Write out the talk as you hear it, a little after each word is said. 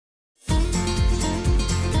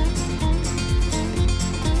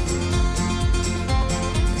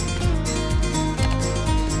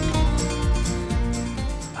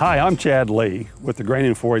Hi, I'm Chad Lee with the Grain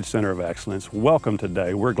and Forage Center of Excellence. Welcome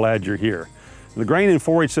today. We're glad you're here. The Grain and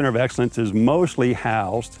Forage Center of Excellence is mostly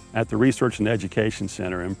housed at the Research and Education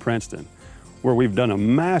Center in Princeton, where we've done a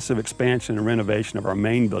massive expansion and renovation of our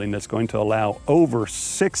main building that's going to allow over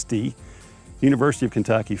 60 University of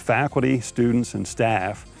Kentucky faculty, students, and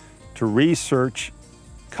staff to research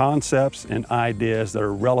concepts and ideas that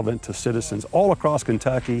are relevant to citizens all across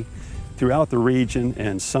Kentucky, throughout the region,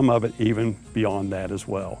 and some of it even beyond that as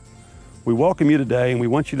well. We welcome you today, and we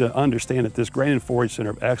want you to understand that this Grain and Forage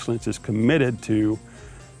Center of Excellence is committed to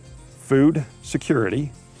food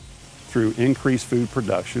security through increased food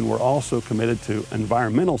production. We're also committed to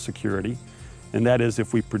environmental security, and that is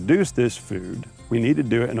if we produce this food, we need to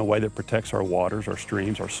do it in a way that protects our waters, our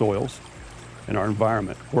streams, our soils, and our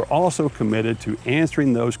environment. We're also committed to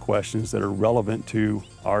answering those questions that are relevant to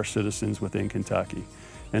our citizens within Kentucky.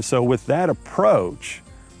 And so with that approach,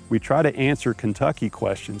 we try to answer Kentucky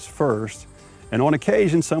questions first, and on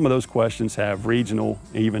occasion, some of those questions have regional,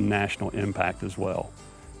 even national impact as well.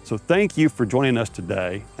 So thank you for joining us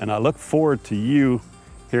today, and I look forward to you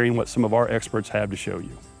hearing what some of our experts have to show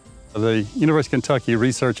you. The University of Kentucky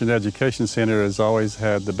Research and Education Center has always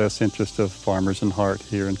had the best interest of farmers in heart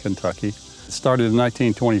here in Kentucky. It started in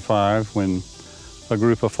 1925 when a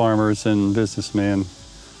group of farmers and businessmen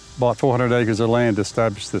bought 400 acres of land to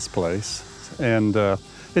establish this place. And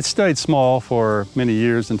it stayed small for many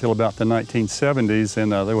years until about the 1970s,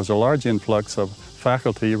 and there was a large influx of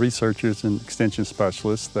faculty, researchers, and extension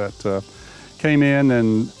specialists that came in,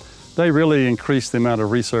 and they really increased the amount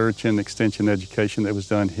of research and extension education that was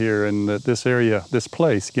done here. And this area, this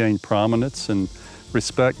place gained prominence and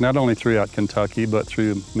respect not only throughout Kentucky, but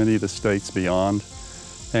through many of the states beyond.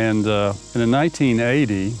 And in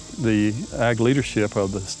 1980, the ag leadership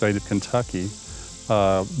of the state of Kentucky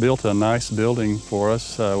built a nice building for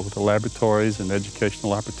us with the laboratories and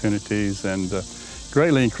educational opportunities, and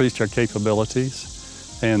greatly increased our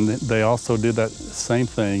capabilities. And they also did that same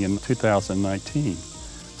thing in 2019.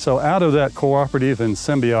 So out of that cooperative and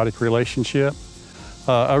symbiotic relationship,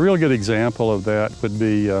 a real good example of that would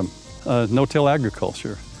be no-till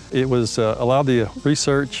agriculture. It was allowed the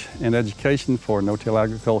research and education for no-till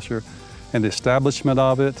agriculture, and the establishment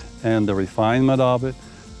of it and the refinement of it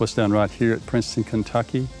was done right here at Princeton,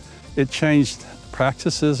 Kentucky. It changed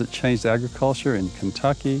practices, it changed agriculture in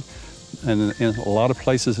Kentucky and in a lot of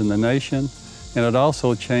places in the nation, and it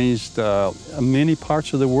also changed many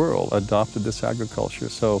parts of the world adopted this agriculture.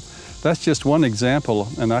 So that's just one example,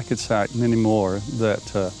 and I could cite many more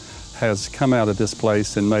that has come out of this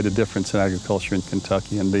place and made a difference in agriculture in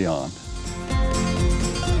Kentucky and beyond.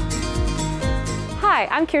 Hi,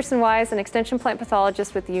 I'm Kirsten Wise, an extension plant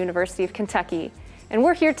pathologist with the University of Kentucky. And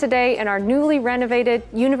we're here today in our newly renovated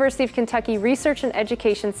University of Kentucky Research and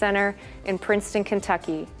Education Center in Princeton,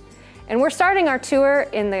 Kentucky. And we're starting our tour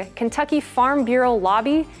in the Kentucky Farm Bureau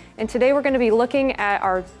lobby, and today we're going to be looking at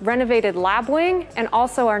our renovated lab wing and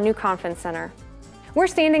also our new conference center. We're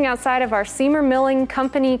standing outside of our Seymour Milling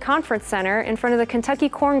Company Conference Center in front of the Kentucky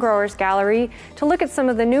Corn Growers Gallery to look at some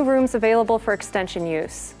of the new rooms available for extension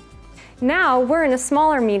use. Now we're in a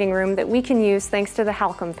smaller meeting room that we can use thanks to the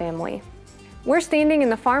Halcomb family. We're standing in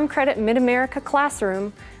the Farm Credit Mid-America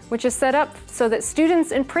classroom, which is set up so that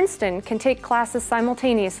students in Princeton can take classes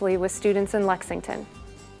simultaneously with students in Lexington.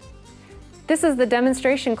 This is the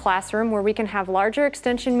demonstration classroom where we can have larger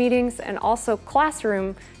extension meetings and also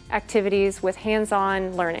classroom activities with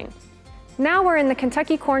hands-on learning. Now we're in the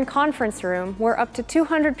Kentucky Corn Conference Room where up to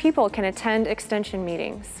 200 people can attend extension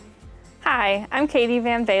meetings. Hi, I'm Katie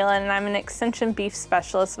Van Valen, and I'm an extension beef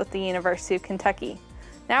specialist with the University of Kentucky.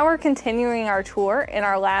 Now we're continuing our tour in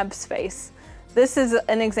our lab space. This is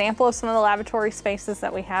an example of some of the laboratory spaces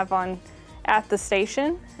that we have at the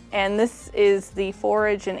station, and this is the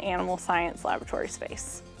Forage and Animal Science laboratory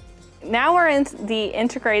space. Now we're in the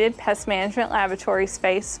Integrated Pest Management Laboratory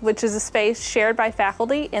space, which is a space shared by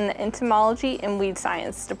faculty in the entomology and weed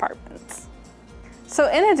science departments. So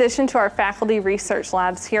in addition to our faculty research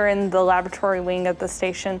labs here in the laboratory wing of the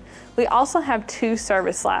station, we also have two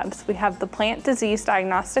service labs. We have the Plant Disease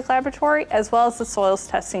Diagnostic Laboratory as well as the Soils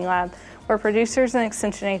Testing Lab, where producers and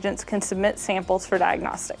extension agents can submit samples for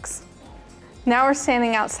diagnostics. Now we're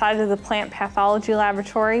standing outside of the Plant Pathology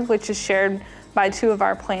Laboratory, which is shared by two of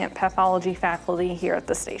our plant pathology faculty here at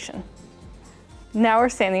the station. Now we're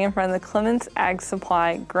standing in front of the Clements Ag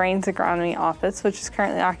Supply Grains Agronomy Office, which is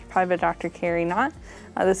currently occupied by Dr. Carrie Knott.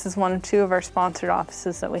 This is one of two of our sponsored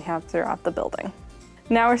offices that we have throughout the building.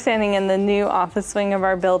 Now we're standing in the new office wing of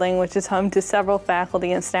our building, which is home to several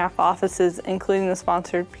faculty and staff offices, including the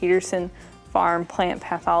sponsored Peterson Farm Plant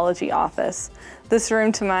Pathology Office. This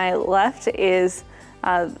room to my left is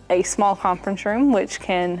a small conference room which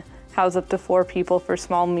can house up to 4 people for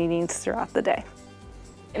small meetings throughout the day.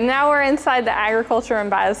 And now we're inside the Agriculture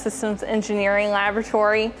and Biosystems Engineering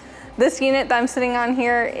Laboratory. This unit that I'm sitting on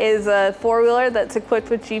here is a 4-wheeler that's equipped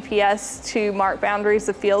with GPS to mark boundaries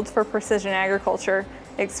of fields for precision agriculture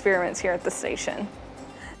experiments here at the station.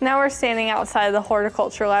 Now we're standing outside the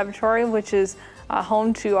Horticulture Laboratory, which is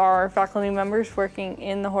home to our faculty members working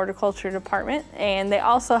in the horticulture department, and they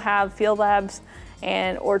also have field labs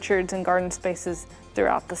and orchards and garden spaces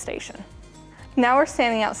throughout the station. Now we're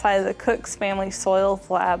standing outside of the Cook's Family Soils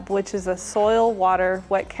Lab, which is a soil, water,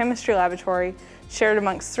 wet chemistry laboratory shared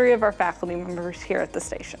amongst 3 of our faculty members here at the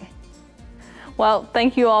station. Well,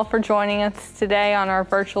 thank you all for joining us today on our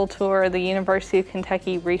virtual tour of the University of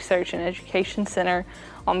Kentucky Research and Education Center.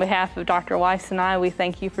 On behalf of Dr. Weiss and I, we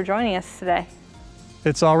thank you for joining us today.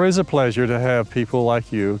 It's always a pleasure to have people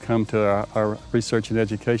like you come to our Research and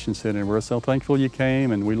Education Center. We're so thankful you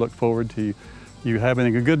came, and we look forward to you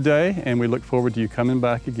having a good day, and we look forward to you coming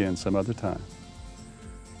back again some other time.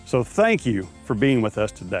 So thank you for being with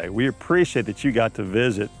us today. We appreciate that you got to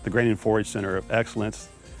visit the Grain and Forage Center of Excellence,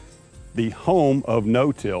 the home of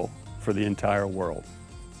no-till for the entire world.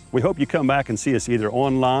 We hope you come back and see us either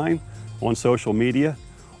online, on social media,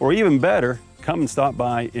 or even better, come and stop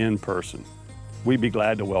by in person. We'd be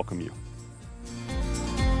glad to welcome you.